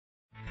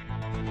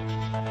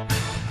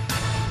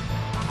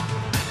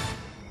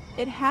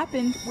it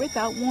happened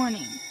without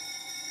warning.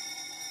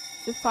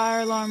 The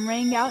fire alarm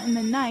rang out in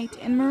the night,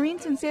 and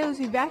Marines and sailors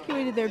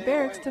evacuated their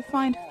barracks to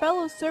find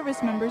fellow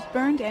service members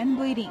burned and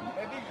bleeding.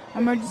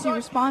 Emergency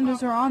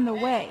responders are on the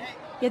way,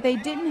 yet they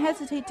didn't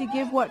hesitate to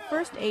give what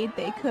first aid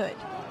they could.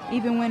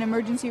 Even when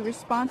emergency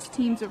response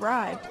teams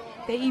arrived,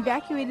 they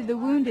evacuated the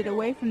wounded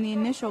away from the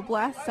initial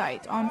blast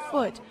site on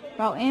foot,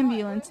 while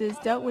ambulances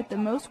dealt with the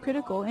most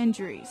critical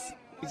injuries.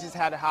 We just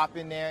had to hop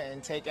in there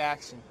and take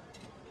action.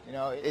 You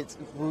know, it's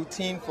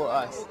routine for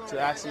us to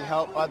actually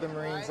help other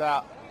Marines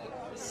out.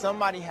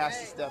 Somebody has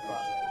to step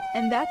up.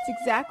 And that's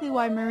exactly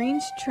why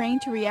Marines train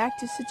to react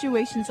to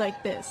situations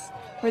like this,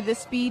 where the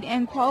speed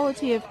and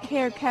quality of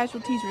care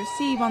casualties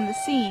receive on the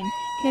scene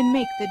can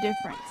make the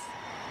difference.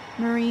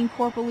 Marine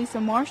Corporal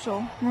Lisa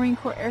Marshall, Marine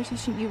Corps Air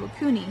Station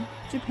Iwakuni,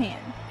 Japan.